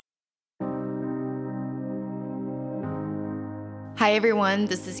Hi everyone,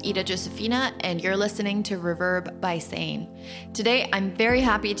 this is Ida Josefina, and you're listening to Reverb by Sane. Today, I'm very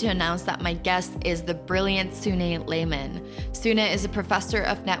happy to announce that my guest is the brilliant Sune Lehmann. Sune is a professor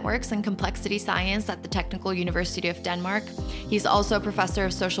of networks and complexity science at the Technical University of Denmark. He's also a professor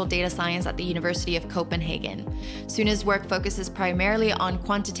of social data science at the University of Copenhagen. Sune's work focuses primarily on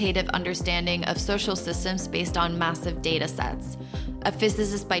quantitative understanding of social systems based on massive data sets. A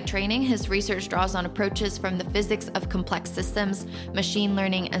physicist by training, his research draws on approaches from the physics of complex systems, machine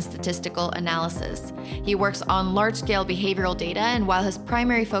learning, and statistical analysis. He works on large-scale behavioral data, and while his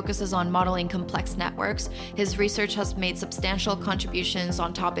primary focus is on modeling complex networks, his research has made substantial contributions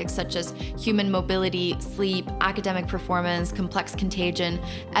on topics such as human mobility, sleep, academic performance, complex contagion,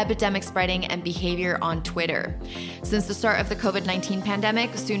 epidemic spreading, and behavior on Twitter. Since the start of the COVID-19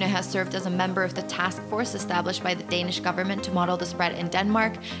 pandemic, Sune has served as a member of the task force established by the Danish government to model the spread in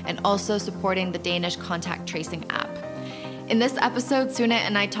Denmark, and also supporting the Danish contact tracing app. In this episode, Sune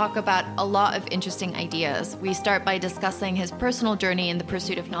and I talk about a lot of interesting ideas. We start by discussing his personal journey in the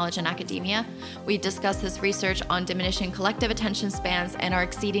pursuit of knowledge in academia. We discuss his research on diminishing collective attention spans and our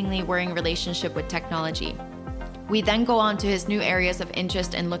exceedingly worrying relationship with technology. We then go on to his new areas of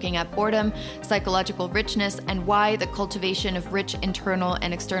interest in looking at boredom, psychological richness, and why the cultivation of rich internal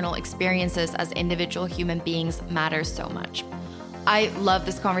and external experiences as individual human beings matters so much. I love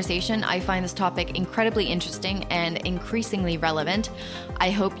this conversation. I find this topic incredibly interesting and increasingly relevant. I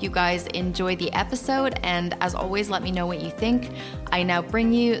hope you guys enjoy the episode, and as always, let me know what you think. I now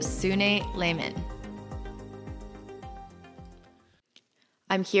bring you Sune Lehmann.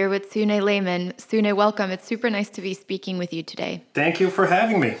 I'm here with Sune Lehmann. Sune, welcome. It's super nice to be speaking with you today. Thank you for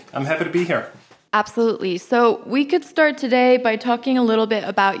having me. I'm happy to be here. Absolutely. So we could start today by talking a little bit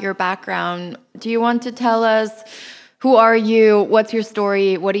about your background. Do you want to tell us who are you? What's your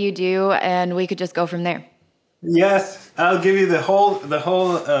story? What do you do? And we could just go from there. Yes, I'll give you that whole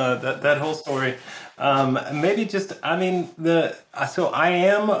story. So I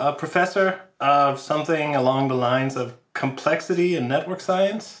am a professor of something along the lines of complexity and network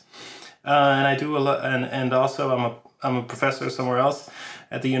science, and I do a lot. And also I'm a professor somewhere else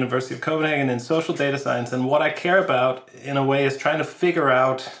at the University of Copenhagen in social data science. And what I care about, in a way, is trying to figure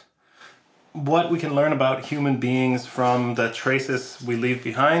out what we can learn about human beings from the traces we leave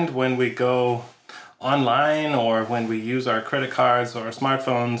behind when we go online or when we use our credit cards or our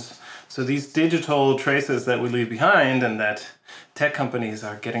smartphones. So these digital traces that we leave behind and that tech companies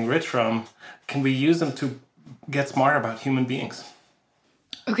are getting rich from, can we use them to get smarter about human beings?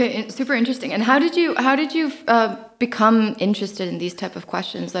 Okay, super interesting. And how did you become interested in these type of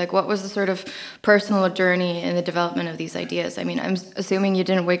questions? Like, what was the sort of personal journey in the development of these ideas? I mean, I'm assuming you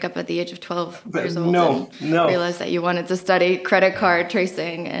didn't wake up at the age of 12 years old and realize that you wanted to study credit card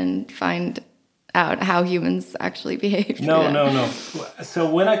tracing and find out how humans actually behave. No. So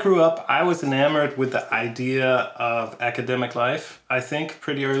when I grew up, I was enamored with the idea of academic life. I think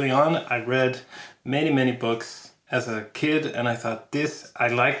pretty early on, I read many books as a kid, and I thought, I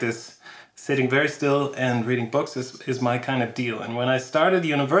like this. Sitting very still and reading books is my kind of deal. And when I started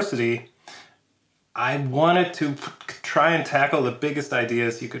university, I wanted to try and tackle the biggest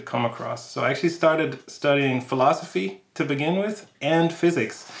ideas you could come across. So I actually started studying philosophy to begin with and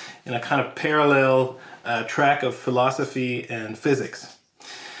physics in a kind of parallel track of philosophy and physics.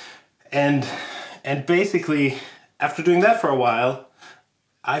 And basically, after doing that for a while,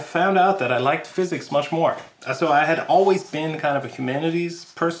 I found out that I liked physics much more. So I had always been kind of a humanities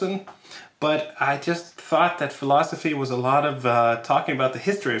person, but I just thought that philosophy was a lot of talking about the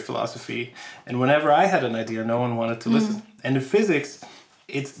history of philosophy. And whenever I had an idea, no one wanted to listen. And in physics,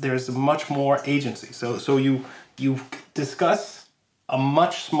 there's much more agency. So you discuss a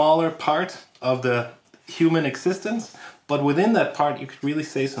much smaller part of the human existence, but within that part, you could really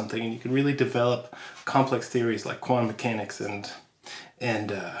say something, and you could really develop complex theories like quantum mechanics and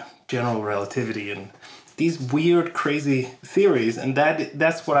general relativity and these weird, crazy theories. And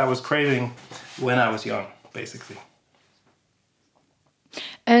that's what I was craving when I was young, basically.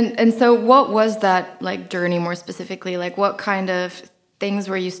 And so what was that like journey more specifically? Like, what kind of things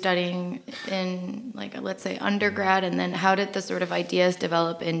were you studying in, like, let's say undergrad? And then how did the sort of ideas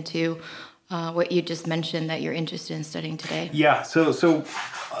develop into what you just mentioned that you're interested in studying today? Yeah, so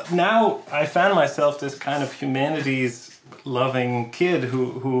now I found myself this kind of humanities loving kid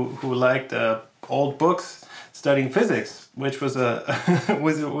who liked old books, studying physics, which was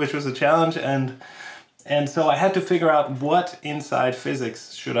a challenge, and so I had to figure out what inside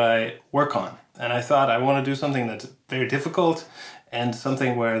physics should I work on. And I thought I want to do something that's very difficult and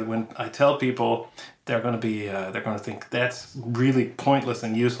something where when I tell people, they're going to think that's really pointless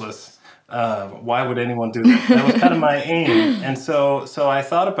and useless. Why would anyone do that? That was kind of my aim. And so I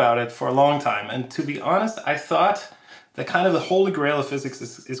thought about it for a long time. And to be honest, I thought that kind of the holy grail of physics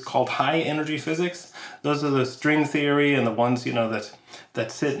is called high energy physics. Those are the string theory and the ones,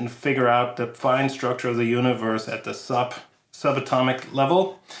 that sit and figure out the fine structure of the universe at the subatomic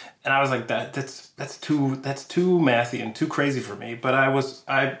level. And I was like, that's too mathy and too crazy for me. But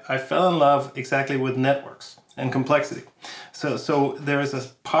I fell in love exactly with networks and complexity. So there is a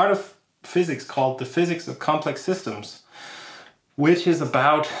part of physics called the physics of complex systems, which is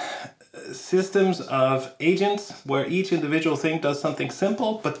about systems of agents where each individual thing does something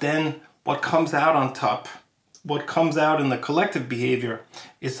simple, but then what comes out on top, what comes out in the collective behavior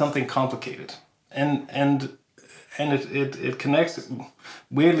is something complicated. And it connects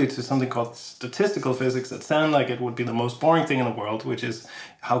weirdly to something called statistical physics that sound like it would be the most boring thing in the world, which is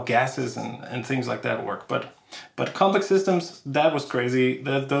how gases and things like that work. But complex systems, that was crazy.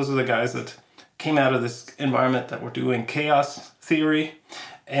 Those are the guys that came out of this environment that were doing chaos theory.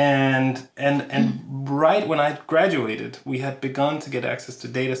 And right when I graduated, we had begun to get access to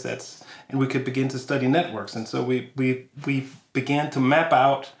data sets and we could begin to study networks. And so we began to map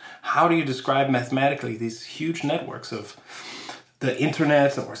out how do you describe mathematically these huge networks of the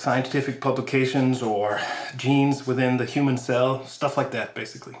internet or scientific publications or genes within the human cell, stuff like that,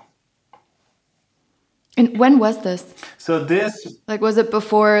 basically. And when was this? So this... was it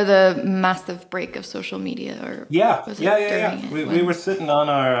before the massive break of social media? Or yeah. During We were sitting on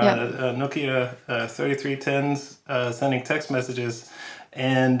our Nokia 3310s sending text messages.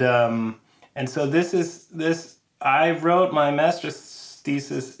 And so this... I wrote my master's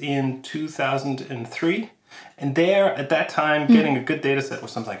thesis in 2003. And there, at that time, getting a good data set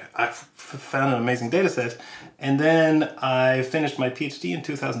was something like, I found an amazing data set. And then I finished my PhD in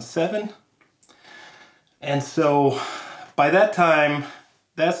 2007. And so by that time,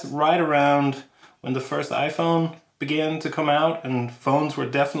 that's right around when the first iPhone began to come out and phones were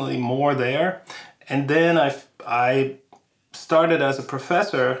definitely more there. And then I started as a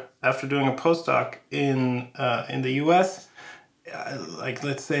professor after doing a postdoc in the US,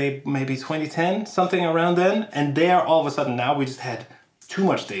 let's say maybe 2010, something around then. And there, all of a sudden, now we just had too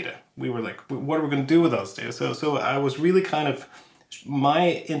much data. We were like, what are we going to do with those data? So I was really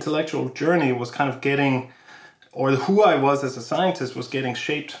my intellectual journey was kind of getting, or who I was as a scientist was getting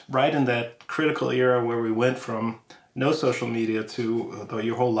shaped right in that critical era where we went from no social media to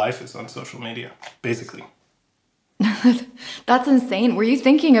your whole life is on social media, basically. That's insane. Were you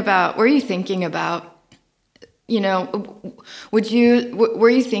thinking about, were you thinking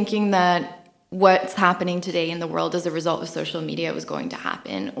that what's happening today in the world as a result of social media was going to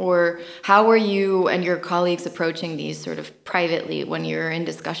happen? Or how were you and your colleagues approaching these sort of privately when you're in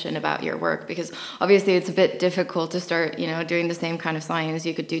discussion about your work? Because obviously it's a bit difficult to start, doing the same kind of science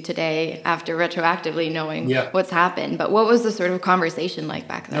you could do today after retroactively knowing what's happened. But what was the sort of conversation like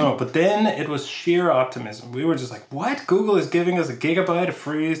back then? No, but then it was sheer optimism. We were just like, what? Google is giving us 1 gigabyte of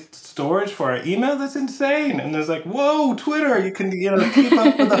free storage for our email? That's insane. And there's like, whoa, Twitter, you can keep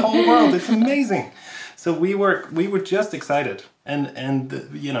up with the whole world. It's amazing. So we were just excited, and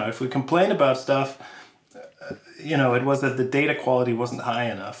if we complain about stuff, it was that the data quality wasn't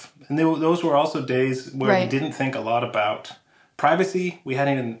high enough, and those were also days where we didn't think a lot about privacy. We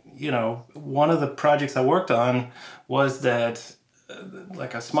hadn't even, one of the projects I worked on was that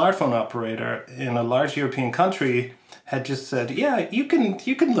like a smartphone operator in a large European country had just said, yeah, you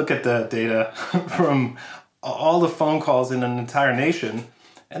can look at the data from all the phone calls in an entire nation.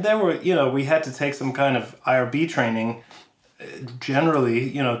 And there were, we had to take some kind of IRB training, generally,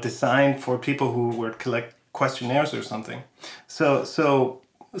 designed for people who would collect questionnaires or something. So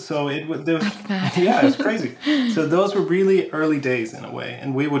it was, it was crazy. So those were really early days in a way,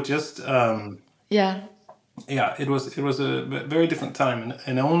 and we would just, it was a very different time,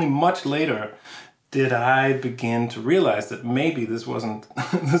 and only much later did I begin to realize that maybe this wasn't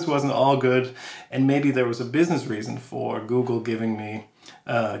all good, and maybe there was a business reason for Google giving me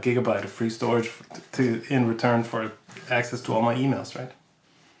a gigabyte of free storage in return for access to all my emails, right?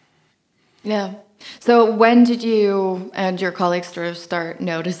 Yeah. So when did you and your colleagues sort of start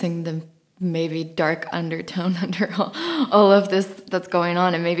noticing the maybe dark undertone under all of this that's going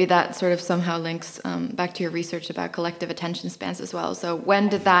on? And maybe that sort of somehow links back to your research about collective attention spans as well. So when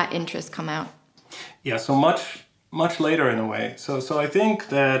did that interest come out? Yeah, so much later in a way. So I think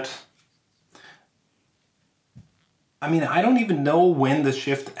that, I don't even know when the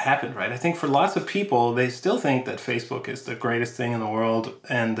shift happened, right? I think for lots of people, they still think that Facebook is the greatest thing in the world,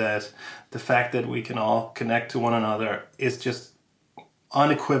 and that the fact that we can all connect to one another is just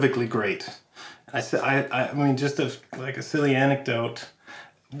unequivocally great. I just like a silly anecdote.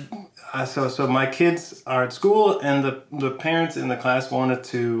 so my kids are at school, and the parents in the class wanted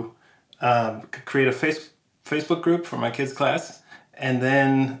to create a Facebook group for my kids' class, and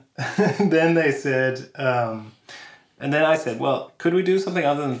then then they said, and then I said, well, could we do something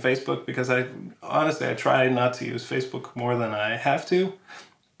other than Facebook? Because I try not to use Facebook more than I have to,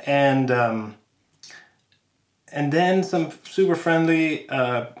 and then some super friendly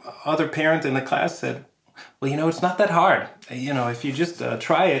other parent in the class said, well, it's not that hard. If you just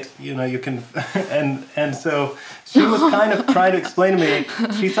try it, you can. and so she was kind of trying to explain to me.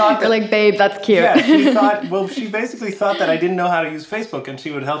 She thought that, you're like, babe, that's cute. Yeah, she basically thought that I didn't know how to use Facebook, and she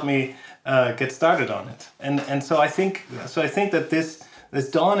would help me get started on it. And so I think that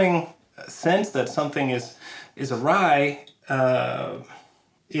this dawning sense that something is awry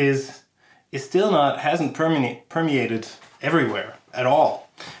is still hasn't permeated everywhere at all.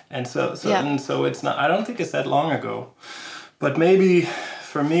 And so it's not. I don't think it's that long ago, but maybe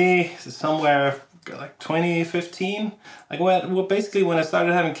for me, somewhere like 2015, basically when I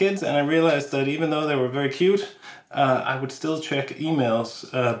started having kids, and I realized that even though they were very cute, I would still check emails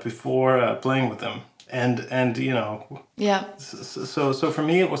before playing with them, and Yeah. So for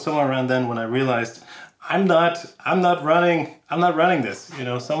me, it was somewhere around then when I realized I'm not running this.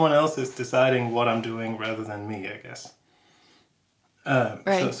 Someone else is deciding what I'm doing rather than me, I guess.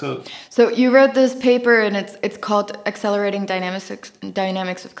 Right. So you wrote this paper, and it's called Accelerating Dynamics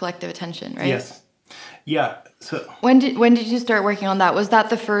of Collective Attention, right? Yes. Yeah. So when did you start working on that? Was that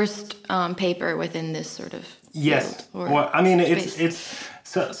the first paper within this sort of yes. field, Well, I mean, it's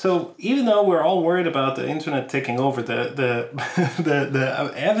so even though we're all worried about the internet taking over, the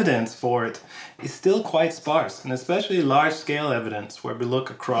evidence for it is still quite sparse, and especially large scale evidence where we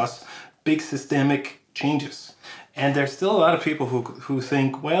look across big systemic changes. And there's still a lot of people who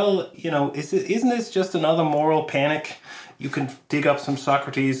think, well, isn't this just another moral panic? You can dig up some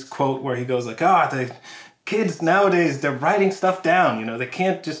Socrates quote where he goes like, the kids nowadays, they're writing stuff down. They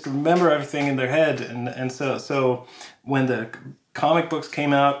can't just remember everything in their head. And so when the comic books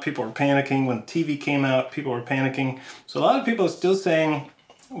came out, people were panicking. When TV came out, people were panicking. So a lot of people are still saying,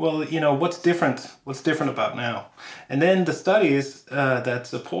 well, what's different? What's different about now? And then the studies that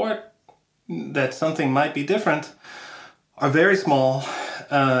support that something might be different are very small,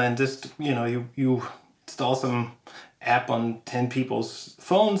 and just you install some app on 10 people's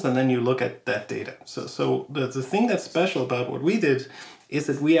phones, and then you look at that data. So the thing that's special about what we did is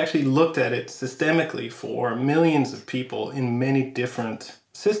that we actually looked at it systemically for millions of people in many different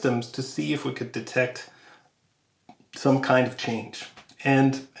systems to see if we could detect some kind of change.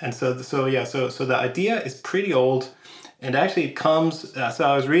 And so the idea is pretty old. And actually it comes, so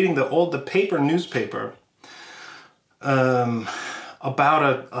I was reading the paper newspaper about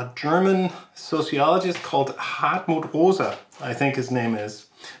a German sociologist called Hartmut Rosa, I think his name is.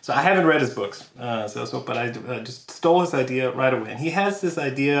 So I haven't read his books, but I just stole his idea right away. And he has this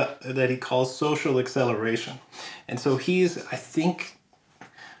idea that he calls social acceleration. And so he's, I think,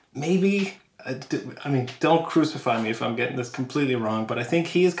 maybe, don't crucify me if I'm getting this completely wrong, but I think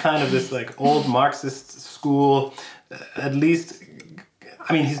he is kind of this like old Marxist school, at least,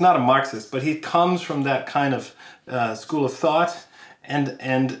 he's not a Marxist, but he comes from that kind of school of thought,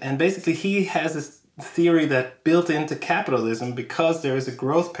 and basically he has this theory that built into capitalism, because there is a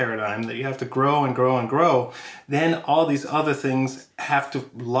growth paradigm that you have to grow and grow and grow, then all these other things have to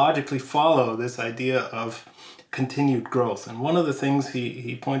logically follow this idea of continued growth. And one of the things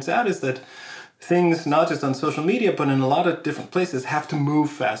he points out is that things, not just on social media, but in a lot of different places, have to move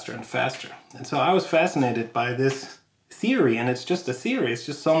faster and faster. And so I was fascinated by this theory, and it's just a theory. It's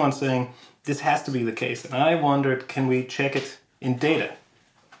just someone saying, this has to be the case. And I wondered, can we check it in data?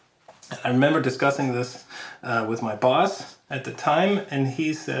 I remember discussing this with my boss at the time, and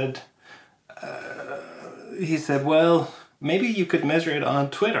he said, well, maybe you could measure it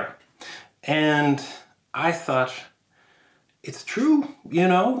on Twitter. And I thought, it's true,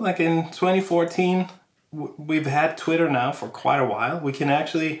 like in 2014, we've had Twitter now for quite a while. We can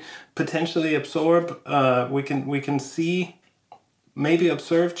actually potentially absorb, we can see, maybe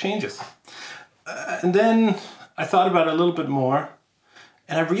observe changes. And then I thought about it a little bit more,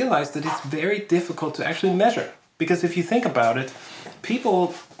 and I realized that it's very difficult to actually measure. Because if you think about it,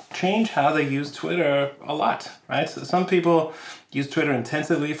 people change how they use Twitter a lot, right? So some people use Twitter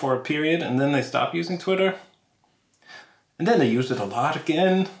intensively for a period, and then they stop using Twitter. And then they use it a lot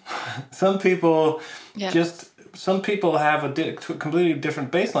again. Some people have a completely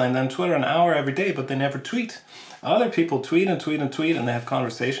different baseline than Twitter, an hour every day, but they never tweet. Other people tweet and tweet and tweet, and they have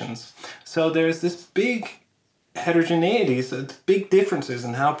conversations. So there's this big heterogeneity, so it's big differences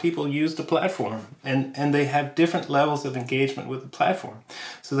in how people use the platform, and they have different levels of engagement with the platform.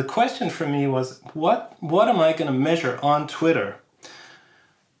 So the question for me was, what am I going to measure on Twitter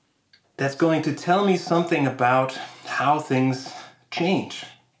that's going to tell me something about how things change?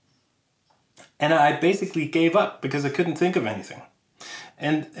 And I basically gave up because I couldn't think of anything.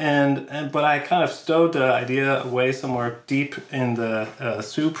 But I kind of stowed the idea away somewhere deep in the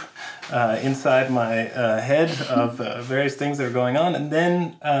soup inside my head of various things that are going on. And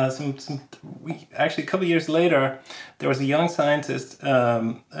then actually a couple of years later, there was a young scientist,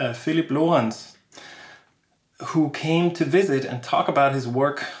 Philip Lorenz, who came to visit and talk about his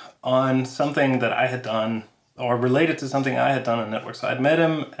work on something that I had done, or related to something I had done on network. So I'd met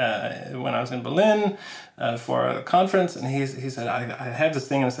him when I was in Berlin for a conference, and he said, I have this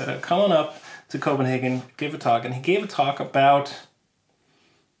thing, and I said, come on up to Copenhagen, give a talk. And he gave a talk about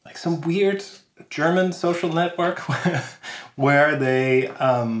like some weird German social network where they,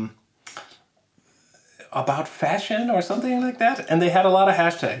 about fashion or something like that. And they had a lot of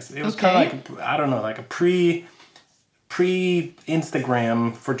hashtags. It was kind of like, I don't know, like a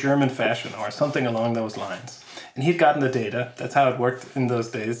pre-Instagram for German fashion or something along those lines. And he'd gotten the data. That's how it worked in those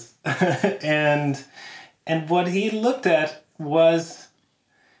days. and what he looked at was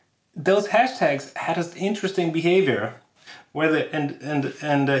those hashtags had this interesting behavior where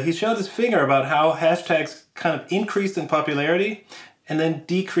he showed this figure about how hashtags kind of increased in popularity and then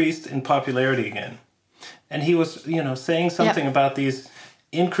decreased in popularity again. And he was, saying something about these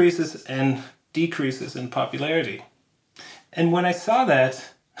increases and decreases in popularity. And when I saw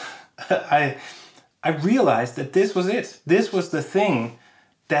that, I realized that this was it. This was the thing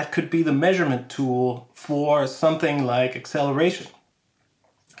that could be the measurement tool for something like acceleration.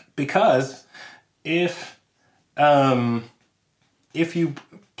 Because if you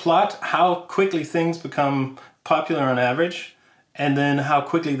plot how quickly things become popular on average, and then how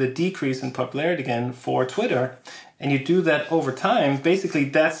quickly the decrease in popularity again for Twitter, and you do that over time, basically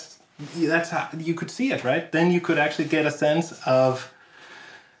that's how you could see it, right? Then you could actually get a sense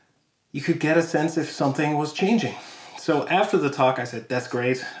if something was changing. So after the talk, I said, that's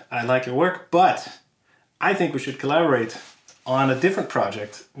great, I like your work, but I think we should collaborate on a different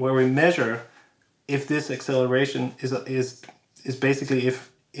project where we measure if this acceleration is basically if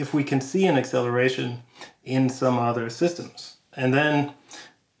we can see an acceleration in some other systems. And then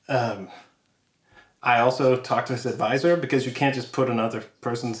I also talked to his advisor, because you can't just put another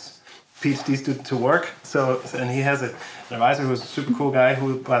person's PhD student to work. And he has an advisor who's a super cool guy,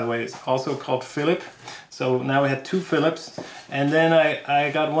 who, by the way, is also called Philip. So now we had two Philips. And then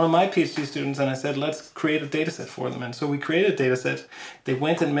I got one of my PhD students, and I said, let's create a data set for them. And so we created a data set. They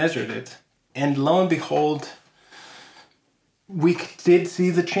went and measured it. And lo and behold, we did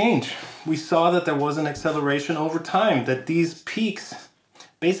see the change. We saw that there was an acceleration over time, that these peaks,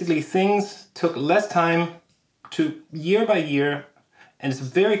 basically things took less time to year by year, and it's a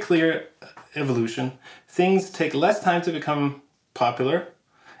very clear evolution. Things take less time to become popular,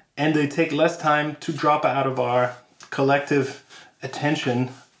 and they take less time to drop out of our collective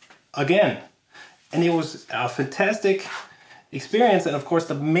attention again. And it was a fantastic experience. And of course,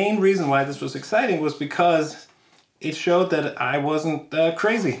 the main reason why this was exciting was because it showed that I wasn't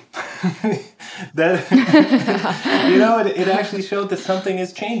crazy. That it actually showed that something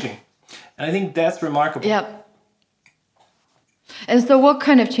is changing. And I think that's remarkable. Yep. And so what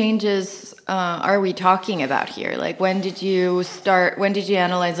kind of changes are we talking about here? Like, when did you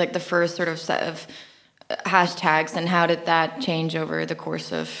analyze like the first sort of set of hashtags, and how did that change over the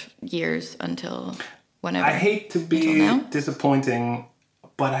course of years until whenever? I hate to be disappointing,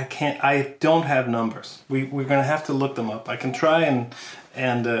 but I don't have numbers. We're going to have to look them up. I can try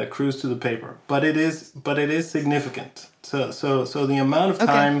and cruise to the paper, but it is significant. So the amount of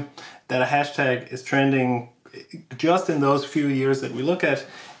time that a hashtag is trending just in those few years that we look at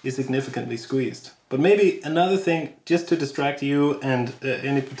is significantly squeezed. But maybe another thing, just to distract you and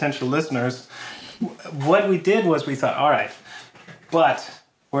any potential listeners, what we did was we thought, all right, but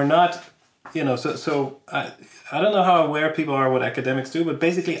we're not, so I don't know how aware people are what academics do, but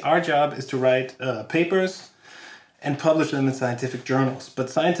basically our job is to write papers and publish them in scientific journals. But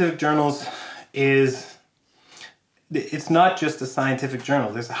scientific journals it's not just a scientific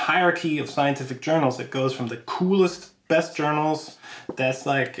journal. There's a hierarchy of scientific journals that goes from the coolest, best journals. That's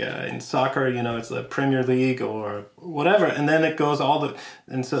like in soccer, it's the Premier League or whatever. And then it goes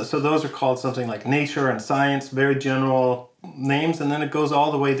so those are called something like Nature and Science, very general names. And then it goes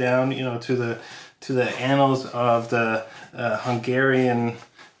all the way down, to the annals of the Hungarian,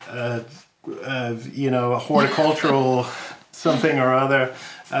 horticultural something or other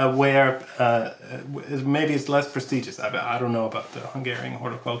where maybe it's less prestigious. I don't know about the Hungarian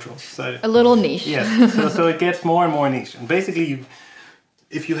Horticultural Society. A little niche. Yes, so it gets more and more niche. And basically,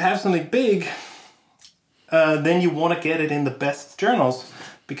 if you have something big, then you want to get it in the best journals,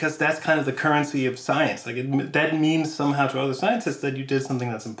 because that's kind of the currency of science. Like that means somehow to other scientists that you did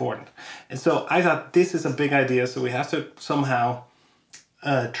something that's important. And so I thought, this is a big idea, so we have to somehow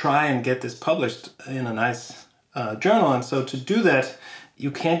try and get this published in a nice journal. And so to do that,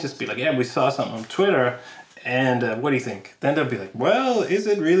 you can't just be like, yeah, we saw something on Twitter, and what do you think? Then they'll be like, well, is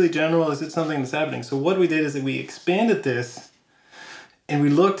it really general? Is it something that's happening? So what we did is that we expanded this, and we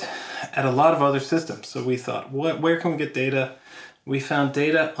looked at a lot of other systems. So we thought, where can we get data? We found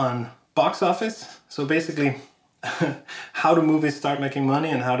data on box office. So basically, how do movies start making money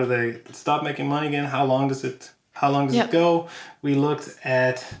and how do they stop making money again? How long does it go? We looked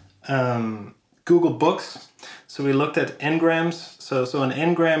at Google Books. So we looked at engrams. So an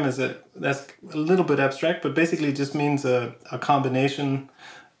engram that's a little bit abstract, but basically it just means a combination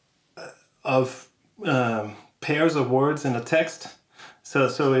of pairs of words in a text.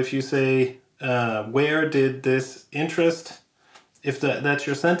 So if you say, where did this interest, if that's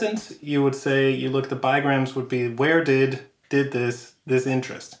your sentence, you would say, you look, the bigrams would be, where did this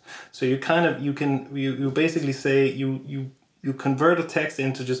interest. So you basically say, you convert a text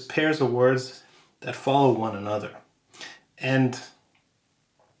into just pairs of words that follow one another. And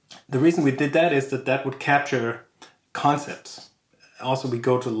the reason we did that is that would capture concepts. Also, we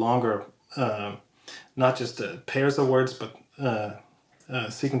go to longer, not just pairs of words, but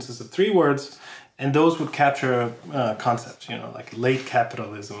sequences of 3 words, and those would capture concepts, like late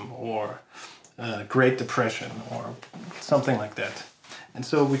capitalism or Great Depression or something like that. And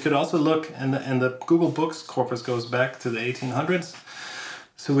so we could also look, and the Google Books corpus goes back to the 1800s.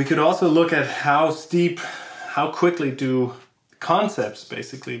 So we could also look at how quickly do concepts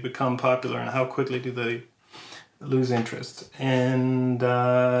basically become popular, and how quickly do they lose interest. And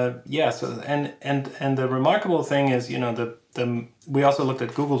the remarkable thing is, we also looked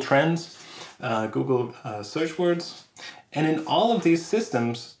at Google Trends, Google search words, and in all of these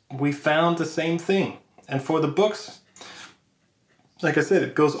systems we found the same thing. And for the books, like I said,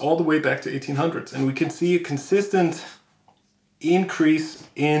 it goes all the way back to 1800s, and we can see a consistent increase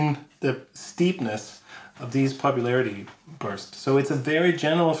in the steepness of these popularity bursts. So it's a very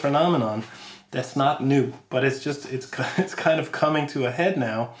general phenomenon that's not new, but it's kind of coming to a head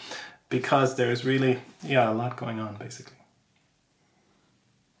now, because there's really a lot going on basically.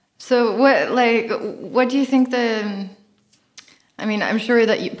 So what do you think I'm sure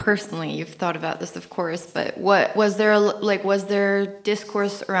that you've thought about this, of course, but was there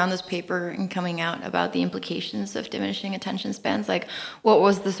discourse around this paper and coming out about the implications of diminishing attention spans? Like, what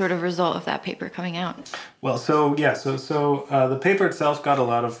was the sort of result of that paper coming out? Well, the paper itself got a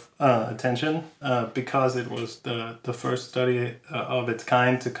lot of attention because it was the first study of its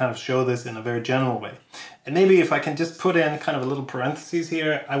kind to kind of show this in a very general way. And maybe if I can just put in kind of a little parentheses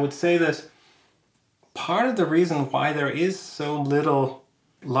here, I would say that part of the reason why there is so little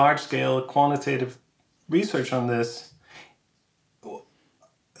large-scale quantitative research on this,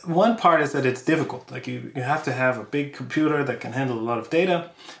 one part is that it's difficult. Like you have to have a big computer that can handle a lot of data.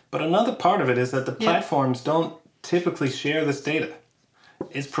 But another part of it is that the platforms don't typically share this data.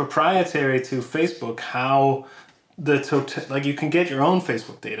 It's proprietary to Facebook how you can get your own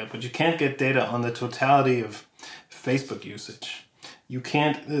Facebook data, but you can't get data on the totality of Facebook usage. You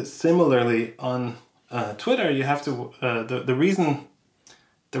can't, similarly on Twitter, you have to, the reason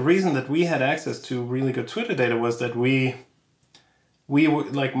that we had access to really good Twitter data was that we were,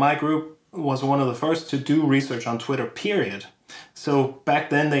 like, my group was one of the first to do research on Twitter, period. So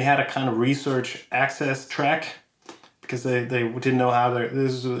back then they had a kind of research access track, because they didn't know how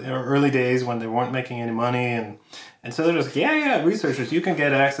this was early days when they weren't making any money, and so they're just like, researchers, you can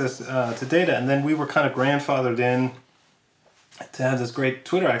get access to data. And then we were kind of grandfathered in to have this great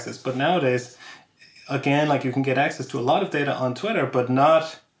Twitter access. But nowadays, again, like, you can get access to a lot of data on Twitter, but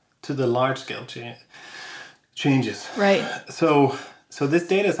not to the large scale changes. Right. So this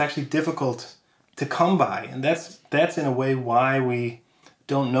data is actually difficult to come by, and that's in a way why we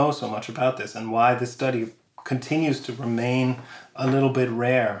don't know so much about this, and why this study continues to remain a little bit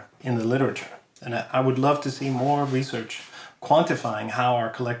rare in the literature. And I would love to see more research quantifying how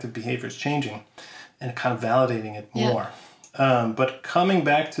our collective behavior is changing and kind of validating it more. But coming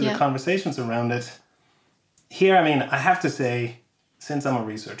back to the conversations around it, here, I have to say, since I'm a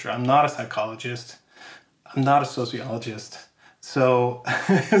researcher, I'm not a psychologist, I'm not a sociologist, So,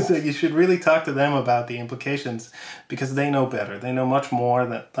 so you should really talk to them about the implications, because they know better. They know much more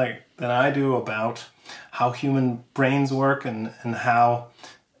than I do about how human brains work, and how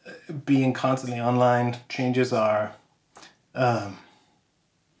being constantly online changes our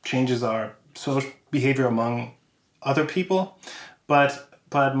social behavior among other people. But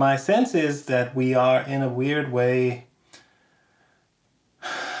my sense is that we are, in a weird way,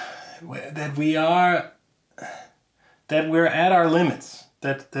 that we're at our limits.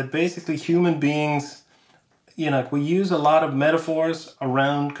 That basically human beings, we use a lot of metaphors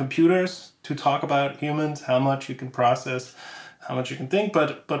around computers to talk about humans, how much you can process, how much you can think.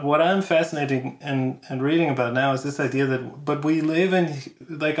 But what I'm fascinated and reading about now is this idea that we live in,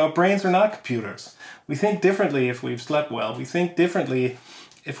 like, our brains are not computers. We think differently if we've slept well. We think differently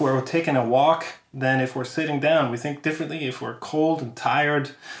if we're taking a walk than if we're sitting down. We think differently if we're cold and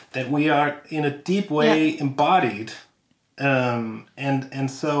tired, that we are in a deep way embodied.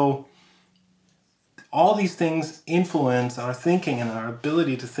 And so all these things influence our thinking and our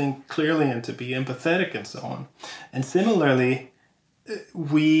ability to think clearly and to be empathetic and so on. And similarly,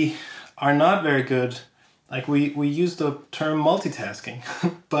 we are not very good, like we use the term multitasking,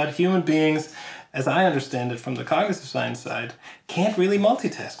 but human beings, as I understand it from the cognitive science side, can't really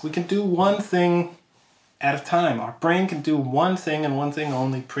multitask. We can do one thing at a time. Our brain can do one thing and one thing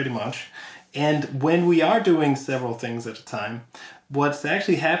only, pretty much. And when we are doing several things at a time, what's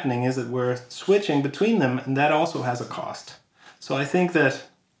actually happening is that we're switching between them, and that also has a cost. So I think that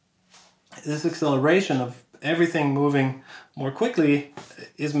this acceleration of everything moving more quickly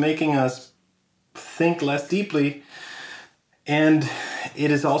is making us think less deeply, and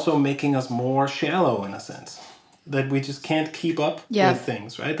it is also making us more shallow, in a sense, that we just can't keep up with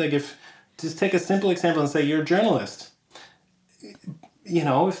things, right? Like, if just take a simple example and say you're a journalist.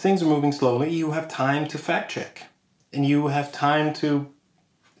 If things are moving slowly, you have time to fact check, and you have time to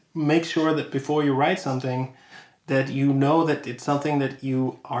make sure that before you write something, that you know that it's something that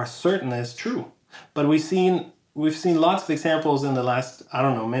you are certain is true. But we've seen lots of examples in the last,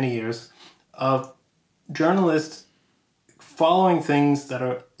 many years, of journalists following things that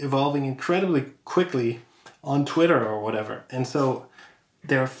are evolving incredibly quickly on Twitter or whatever. And so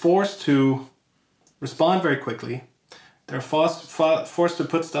they're forced to respond very quickly. They're forced to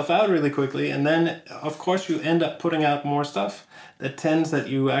put stuff out really quickly. And then, of course, you end up putting out more stuff that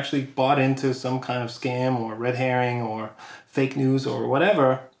you actually bought into some kind of scam or red herring or fake news or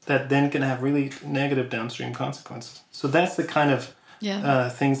whatever, that then can have really negative downstream consequences. So that's the kind of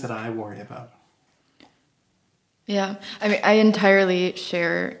things that I worry about. Yeah, I mean, I entirely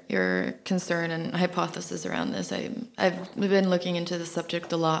share your concern and hypothesis around this. I've been looking into the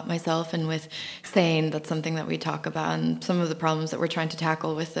subject a lot myself, and with Sane, that's something that we talk about, and some of the problems that we're trying to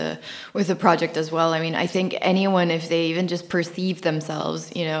tackle with the project as well. I mean, I think anyone, if they even just perceive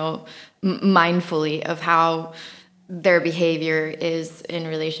themselves, mindfully of how their behavior is in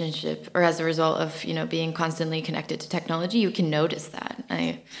relationship or as a result of, being constantly connected to technology, you can notice that.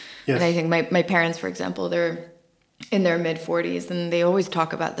 And I think my parents, for example, they're in their mid-40s, and they always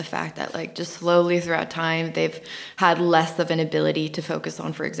talk about the fact that, like, just slowly throughout time, they've had less of an ability to focus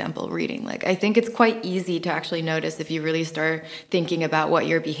on, for example, reading. Like, I think it's quite easy to actually notice if you really start thinking about what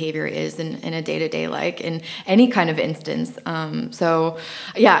your behavior is in a day-to-day, like, in any kind of instance.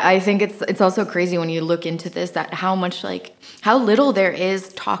 I think it's also crazy when you look into this, that how little there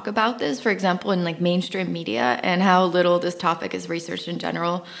is talk about this, for example, in, like, mainstream media, and how little this topic is researched in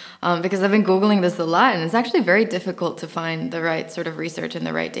general. Because I've been Googling this a lot, and it's actually very difficult to find the right sort of research and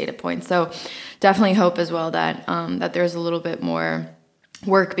the right data points. So definitely hope as well that there's a little bit more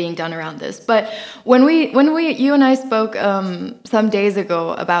work being done around this. But when you and I spoke some days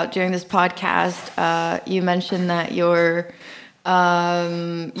ago about doing this podcast, you mentioned that your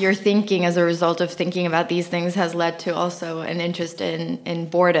thinking as a result of thinking about these things has led to also an interest in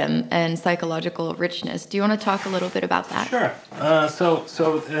boredom and psychological richness. Do you want to talk a little bit about that? Sure.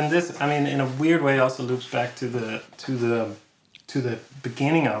 And this, I mean, in a weird way, also loops back to the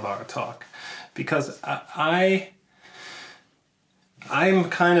beginning of our talk, because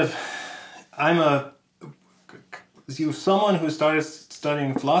someone who started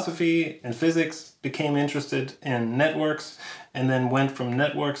studying philosophy and physics, became interested in networks, and then went from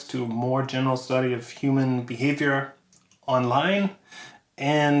networks to a more general study of human behavior online.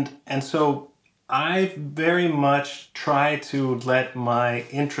 And so I very much try to let my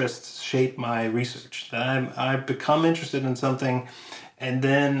interests shape my research. I've become interested in something, and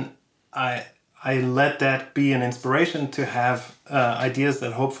then I let that be an inspiration to have ideas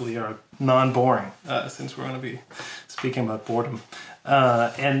that hopefully are non-boring, since we're going to be speaking about boredom.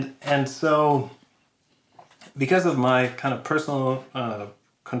 And so because of my kind of personal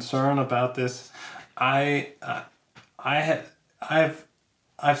concern about this, I've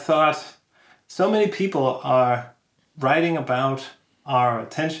thought so many people are writing about our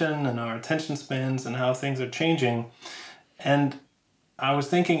attention and our attention spans and how things are changing. And I was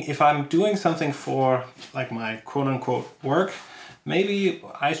thinking, if I'm doing something for like my quote unquote work, maybe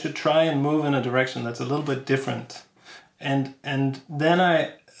I should try and move in a direction that's a little bit different. And then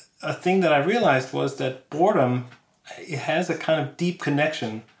a thing that I realized was that boredom, it has a kind of deep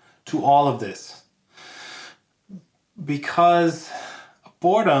connection to all of this. Because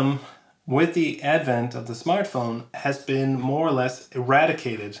boredom, with the advent of the smartphone, has been more or less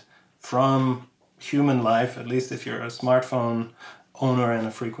eradicated from human life, at least if you're a smartphone owner and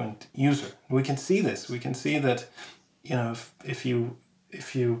a frequent user. We can see this. We can see that, if you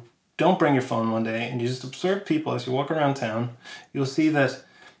don't bring your phone one day and you just observe people as you walk around town, you'll see that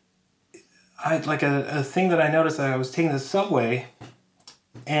a thing that I noticed, I was taking the subway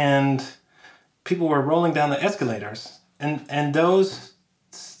and people were rolling down the escalators, and those,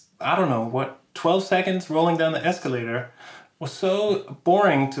 I don't know, 12 seconds rolling down the escalator was so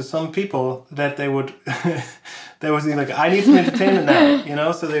boring to some people that they would, they was like, I need some entertainment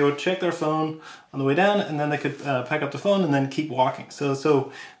now, so they would check their phone on the way down, and then they could pack up the phone and then keep walking.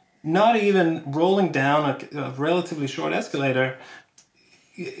 So not even rolling down a relatively short escalator,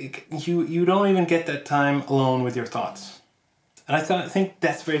 you don't even get that time alone with your thoughts. And I think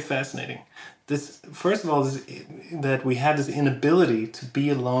that's very fascinating. This, first of all, is that we have this inability to be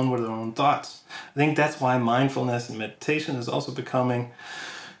alone with our own thoughts. I think that's why mindfulness and meditation is also becoming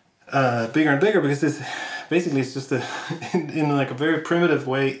bigger and bigger, because it's just in like a very primitive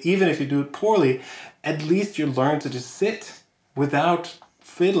way. Even if you do it poorly, at least you learn to just sit without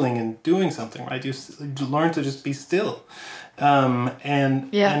fiddling and doing something, right? You learn to just be still.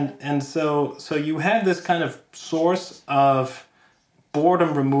 And so you have this kind of source of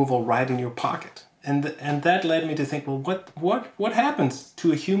boredom removal right in your pocket, and that led me to think, well, what happens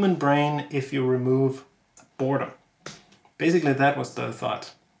to a human brain if you remove boredom? Basically, that was the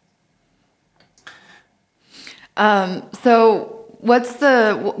thought. So what's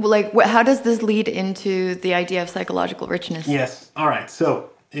how does this lead into the idea of psychological richness? Yes. All right. So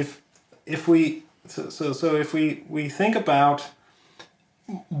if we think about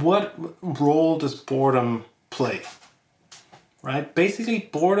what role does boredom play, right? Basically,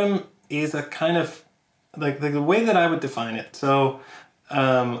 boredom is a kind of like the way that I would define it. So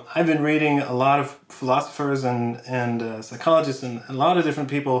I've been reading a lot of philosophers and psychologists, and a lot of different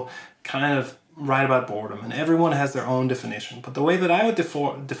people kind of write about boredom, and everyone has their own definition. But the way that I would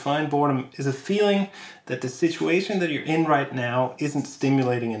define boredom is a feeling that the situation that you're in right now isn't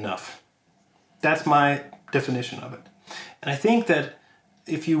stimulating enough. That's my definition of it. And I think that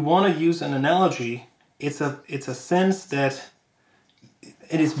if you want to use an analogy, it's a sense that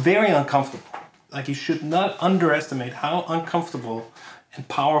it is very uncomfortable. Like, you should not underestimate how uncomfortable and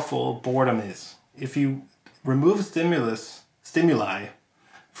powerful boredom is. If you remove stimuli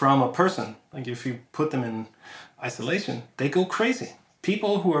from a person, like if you put them in isolation, they go crazy.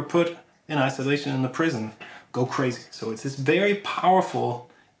 People who are put in isolation in the prison go crazy. So it's this very powerful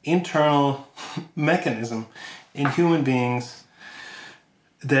internal mechanism in human beings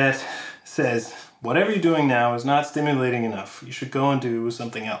that says, whatever you're doing now is not stimulating enough. You should go and do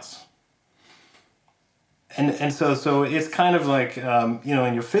something else. And so it's kind of like,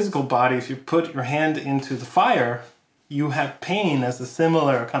 in your physical body, if you put your hand into the fire, you have pain as a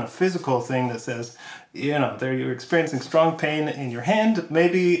similar kind of physical thing that says, you're experiencing strong pain in your hand,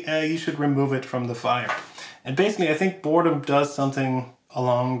 maybe you should remove it from the fire. And basically, I think boredom does something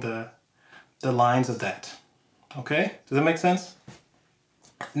along the lines of that. Okay? Does that make sense?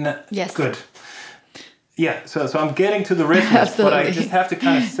 Yes. Good. Yeah, so I'm getting to the richness, but I just have to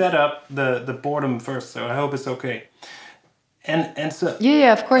kind of set up the boredom first, so I hope it's okay. And so...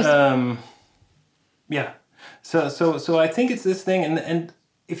 Yeah, of course. Yeah. So I think it's this thing, and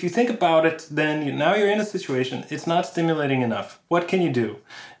if you think about it, then now you're in a situation, it's not stimulating enough. What can you do?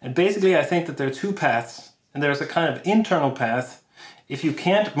 And basically, I think that there are two paths, and there's a kind of internal path. If you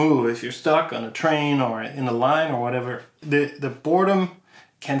can't move, if you're stuck on a train or in a line or whatever, the boredom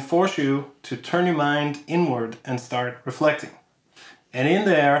can force you to turn your mind inward and start reflecting. And in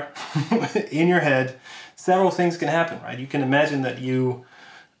there, in your head, several things can happen, right? You can imagine that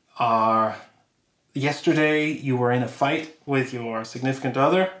yesterday you were in a fight with your significant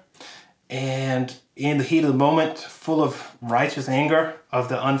other, and in the heat of the moment, full of righteous anger of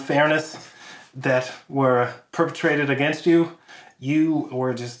the unfairness that were perpetrated against you, you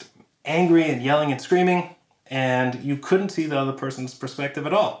were just angry and yelling and screaming, and you couldn't see the other person's perspective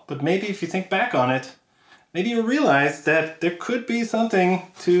at all. But maybe if you think back on it, maybe you realize that there could be something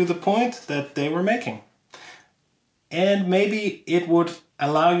to the point that they were making. And maybe it would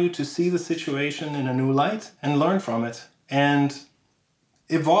allow you to see the situation in a new light and learn from it and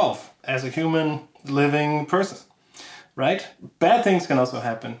evolve as a human living person, right? Bad things can also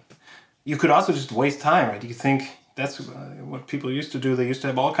happen. You could also just waste time, right? You think that's what people used to do. They used to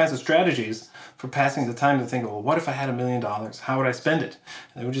have all kinds of strategies for passing the time to think, well, what if I had $1 million? How would I spend it?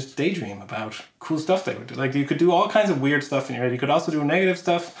 And they would just daydream about cool stuff they would do. Like, you could do all kinds of weird stuff in your head. You could also do negative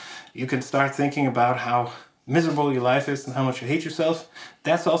stuff. You could start thinking about how miserable your life is and how much you hate yourself.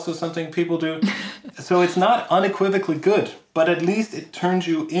 That's also something people do. So it's not unequivocally good, but at least it turns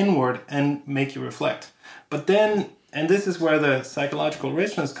you inward and make you reflect. But then, and this is where the psychological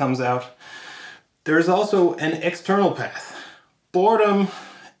richness comes out, there is also an external path. Boredom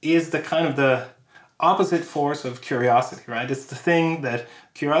is the kind of the opposite force of curiosity, right? It's the thing that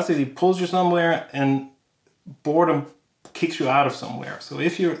curiosity pulls you somewhere and boredom kicks you out of somewhere. So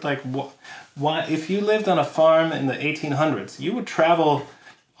if you're like, if you lived on a farm in the 1800s, you would travel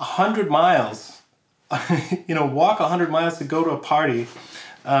 100 miles, walk 100 miles to go to a party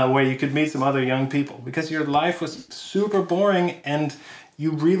where you could meet some other young people, because your life was super boring and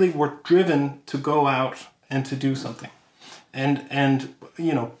you really were driven to go out and to do something. And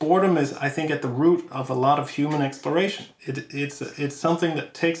boredom is, I think, at the root of a lot of human exploration. It's something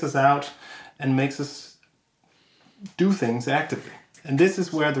that takes us out and makes us do things actively. And this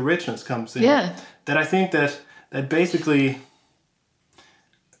is where the richness comes in. Yeah. That I think that basically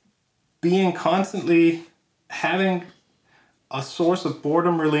being constantly having a source of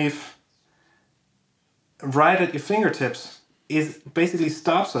boredom relief right at your fingertips is basically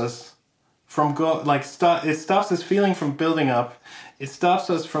stops us from it stops this feeling from building up. It stops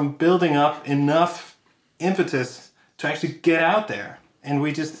us from building up enough impetus to actually get out there. And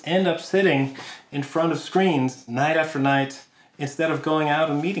we just end up sitting in front of screens night after night instead of going out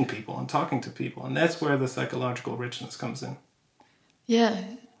and meeting people and talking to people. And that's where the psychological richness comes in. Yeah.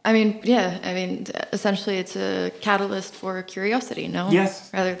 Essentially it's a catalyst for curiosity, no? Yes.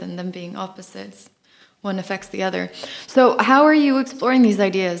 Rather than them being opposites. One affects the other. So how are you exploring these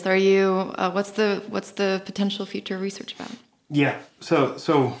ideas? Are you, what's the potential future research about? Yeah.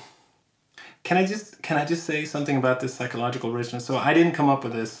 So can I just say something about this psychological richness? So I didn't come up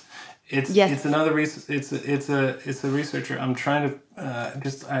with this. It's another it's a researcher. I'm trying to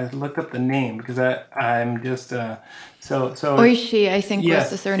I looked up the name because I'm just so Oishi, I think, was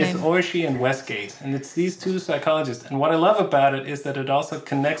the surname. It's Oishi and Westgate, and it's these two psychologists. And what I love about it is that it also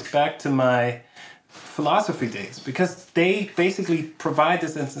connects back to my philosophy days, because they basically provide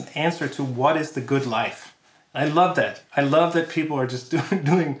this as an answer to what is the good life. I love that. I love that people are just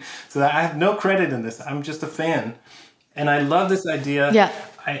doing. So I have no credit in this. I'm just a fan, and I love this idea. Yeah.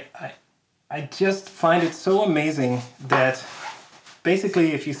 I just find it so amazing that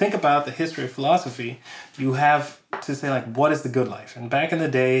basically, if you think about the history of philosophy, you have to say, like, what is the good life? And back in the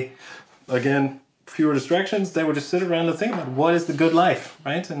day, again, fewer distractions, they would just sit around and think about what is the good life,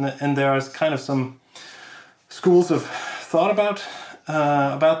 right? And there is kind of some schools of thought about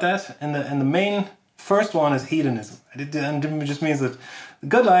that. And the main first one is hedonism. And it just means that the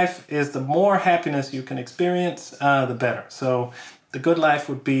good life is the more happiness you can experience, the better. So the good life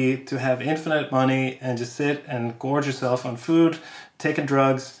would be to have infinite money and just sit and gorge yourself on food, taking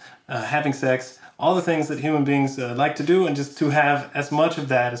drugs, having sex, all the things that human beings like to do, and just to have as much of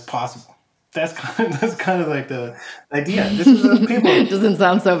that as possible. That's kind of like the idea. This is what people. It doesn't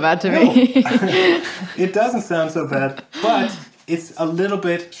sound so bad to me. It doesn't sound so bad, but it's a little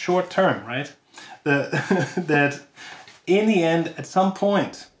bit short term, right? That in the end, at some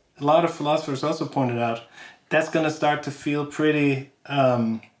point, a lot of philosophers also pointed out, that's going to start to feel pretty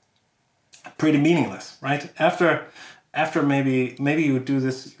meaningless, right? After maybe you do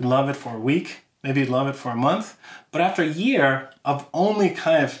this, you love it for a week, maybe you love it for a month, but after a year of only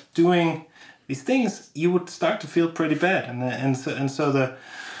kind of doing these things, you would start to feel pretty bad, and so there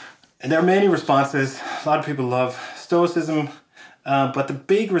are many responses. A lot of people love Stoicism, but the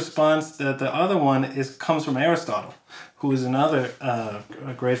big response, the other one comes from Aristotle, who is another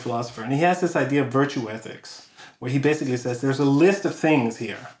great philosopher. And he has this idea of virtue ethics, where he basically says there's a list of things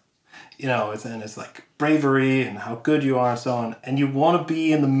here. It's like bravery and how good you are and so on. And you want to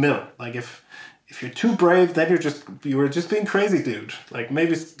be in the middle. Like if you're too brave, then you were just being crazy, dude. Like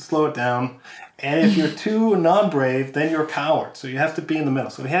maybe slow it down. And if you're too non-brave, then you're a coward. So you have to be in the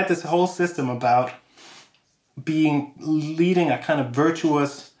middle. So he had this whole system about leading a kind of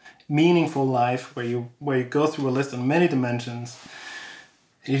virtuous, meaningful life where you go through a list on many dimensions.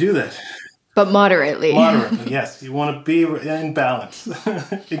 And you do that. But moderately. Moderately, yes. You want to be in balance.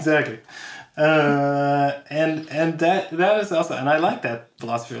 Exactly. And that is also, and I like that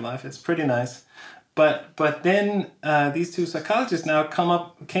philosophy of life. It's pretty nice. But then these two psychologists now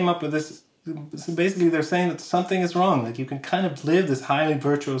came up with this. So basically, they're saying that something is wrong. Like, you can kind of live this highly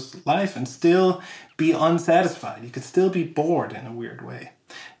virtuous life and still be unsatisfied. You could still be bored in a weird way.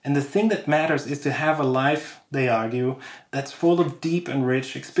 And the thing that matters is to have a life, they argue, that's full of deep and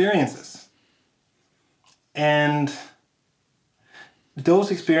rich experiences. And those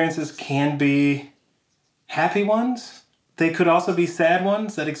experiences can be happy ones. They could also be sad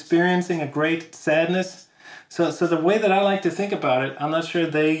ones, that experiencing a great sadness. So the way that I like to think about it, I'm not sure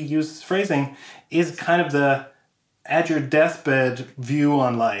they use this phrasing, is kind of the at your deathbed view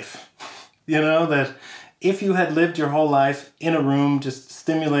on life. You know, that if you had lived your whole life in a room just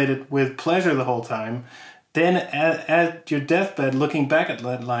stimulated with pleasure the whole time, then at your deathbed looking back at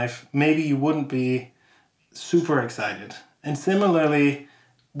life, maybe you wouldn't be super excited. And similarly,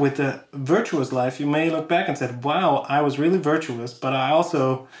 with the virtuous life, you may look back and say, wow, I was really virtuous, but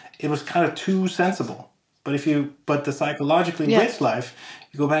it was kind of too sensible. But the psychologically rich life,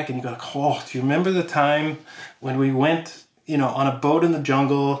 you go back and you go, oh, do you remember the time when we went, on a boat in the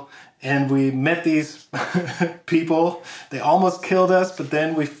jungle and we met these people? They almost killed us, but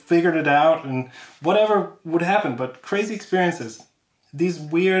then we figured it out, and whatever would happen. But crazy experiences, these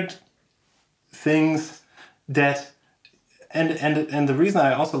weird things that, and the reason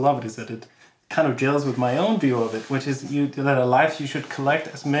I also love it is that it kind of gels with my own view of it, which is that a life you should collect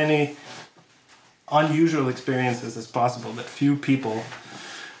as many unusual experiences as possible that few people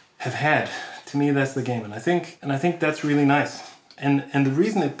have had. To me, that's the game, and I think that's really nice. And the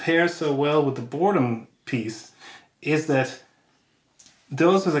reason it pairs so well with the boredom piece is that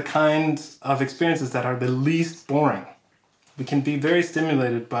those are the kinds of experiences that are the least boring. We can be very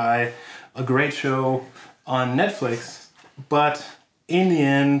stimulated by a great show on Netflix, but in the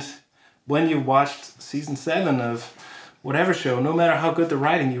end, when you watched season 7 of whatever show, no matter how good the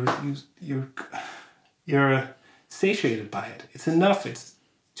writing, you're satiated by it. It's enough. It's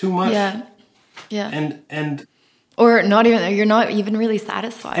too much. Yeah. And or not even, you're not even really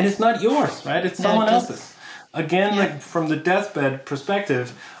satisfied. And it's not yours, right? It's someone else's. Again, like from the deathbed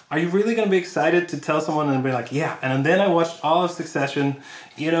perspective, are you really going to be excited to tell someone and be like, yeah, and then I watched all of Succession,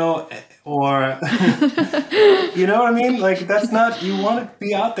 or, you know what I mean? Like, that's not, you want to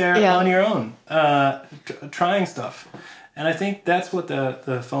be out there on your own, trying stuff. And I think that's what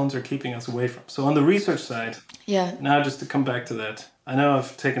the phones are keeping us away from. So on the research side, now just to come back to that, I know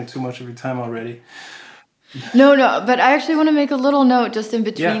I've taken too much of your time already. No, but I actually want to make a little note just in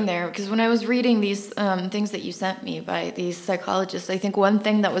between there, because when I was reading these things that you sent me by these psychologists, I think one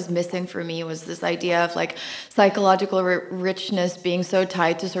thing that was missing for me was this idea of like psychological richness being so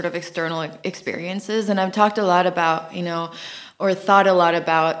tied to sort of external experiences. And I've talked a lot about, or thought a lot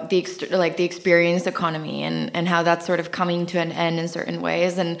about the experience economy and how that's sort of coming to an end in certain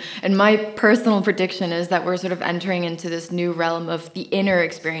ways. And my personal prediction is that we're sort of entering into this new realm of the inner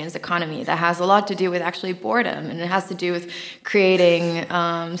experience economy that has a lot to do with actually boredom, and it has to do with creating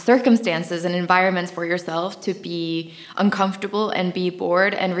circumstances and environments for yourself to be uncomfortable and be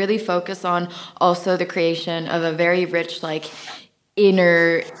bored, and really focus on also the creation of a very rich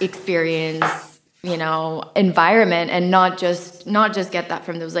inner experience environment, and not just get that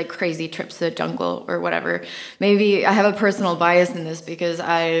from those crazy trips to the jungle or whatever. Maybe I have a personal bias in this because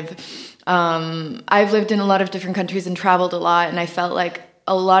I've lived in a lot of different countries and traveled a lot, and I felt like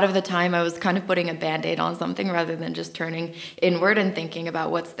a lot of the time I was kind of putting a Band-Aid on something rather than just turning inward and thinking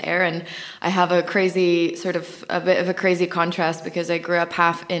about what's there. And I have a bit of a crazy contrast because I grew up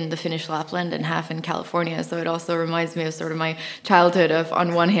half in the Finnish Lapland and half in California. So it also reminds me of sort of my childhood of,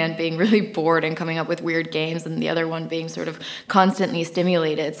 on one hand, being really bored and coming up with weird games, and the other one being sort of constantly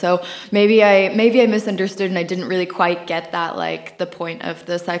stimulated. So maybe I misunderstood and I didn't really quite get that, the point of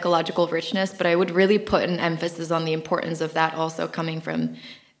the psychological richness, but I would really put an emphasis on the importance of that also coming from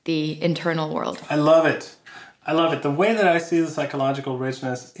the internal world. I love it. The way that I see the psychological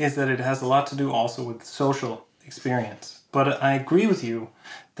richness is that it has a lot to do also with social experience. But I agree with you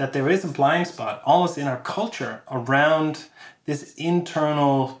that there is a blind spot almost in our culture around this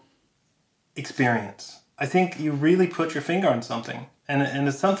internal experience. I think you really put your finger on something. And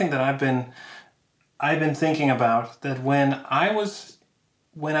it's something that I've been thinking about, that when I was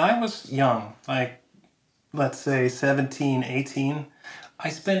young, let's say 17, 18, I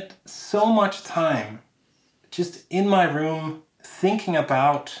spent so much time just in my room thinking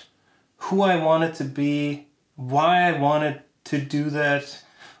about who I wanted to be, why I wanted to do that,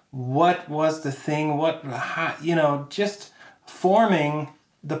 what was the thing, just forming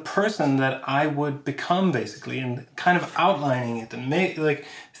the person that I would become, basically, and kind of outlining it and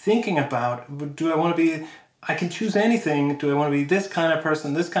thinking about, do I want to be, I can choose anything. Do I want to be this kind of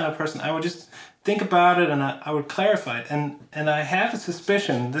person, this kind of person? I would just think about it, and I would clarify it. And I have a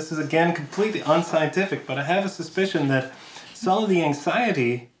suspicion, this is again completely unscientific, but I have a suspicion that some of the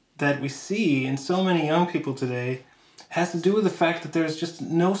anxiety that we see in so many young people today has to do with the fact that there's just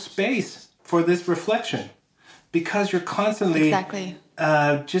no space for this reflection, because you're constantly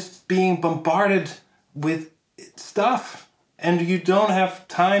just being bombarded with stuff, and you don't have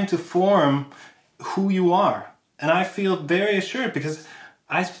time to form who you are. And I feel very assured because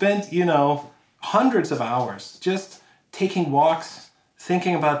I spent, hundreds of hours just taking walks,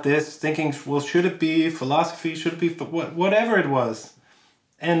 thinking about this, thinking, well, should it be philosophy? Should it be whatever it was?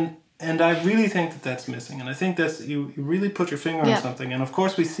 And I really think that that's missing. And I think that's, you really put your finger on something. And of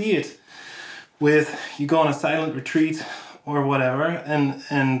course we see it with, you go on a silent retreat or whatever, and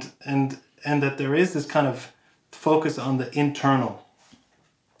that there is this kind of focus on the internal.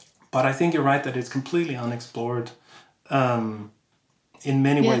 But I think you're right that it's completely unexplored in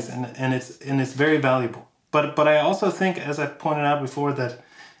many ways, and it's very valuable. But I also think, as I pointed out before, that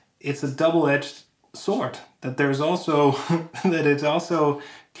it's a double-edged sword. That there's also that it also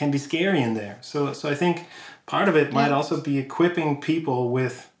can be scary in there. So I think part of it might also be equipping people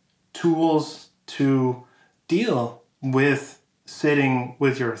with tools to deal with sitting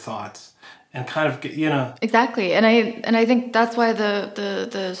with your thoughts and kind of, Exactly. And I think that's why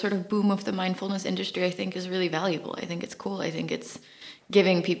the sort of boom of the mindfulness industry, I think, is really valuable. I think it's cool. I think it's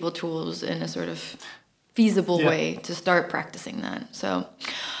giving people tools in a sort of feasible way to start practicing that. So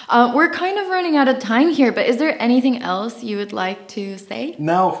we're kind of running out of time here, but is there anything else you would like to say?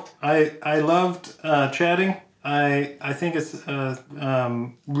 No, I loved chatting. I think it's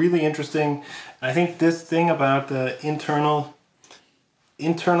really interesting. I think this thing about the internal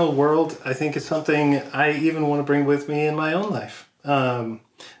world, I think, is something I even want to bring with me in my own life.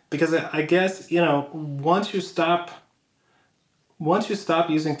 Because I guess, once you stop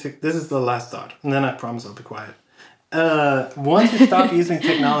using this is the last thought, and then I promise I'll be quiet. Once you stop using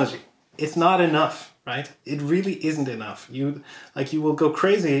technology, it's not enough, right? It really isn't enough. You will go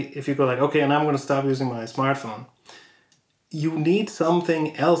crazy if you go okay, and I'm going to stop using my smartphone. You need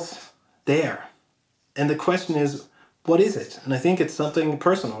something else there. And the question is, what is it? And I think it's something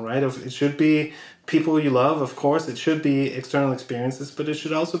personal, right? It should be people you love, of course. It should be external experiences, but it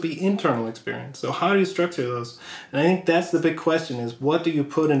should also be internal experience. So how do you structure those? And I think that's the big question, is what do you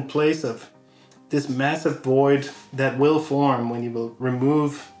put in place of this massive void that will form when you will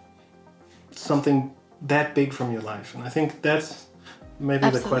remove something that big from your life? And I think that's maybe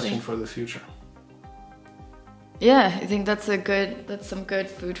the question for the future. Yeah, I think that's some good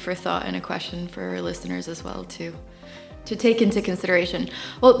food for thought and a question for our listeners as well to take into consideration.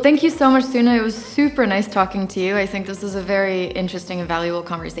 Well, thank you so much, Sune. It was super nice talking to you. I think this was a very interesting and valuable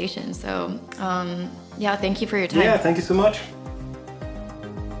conversation. So, thank you for your time. Yeah, thank you so much.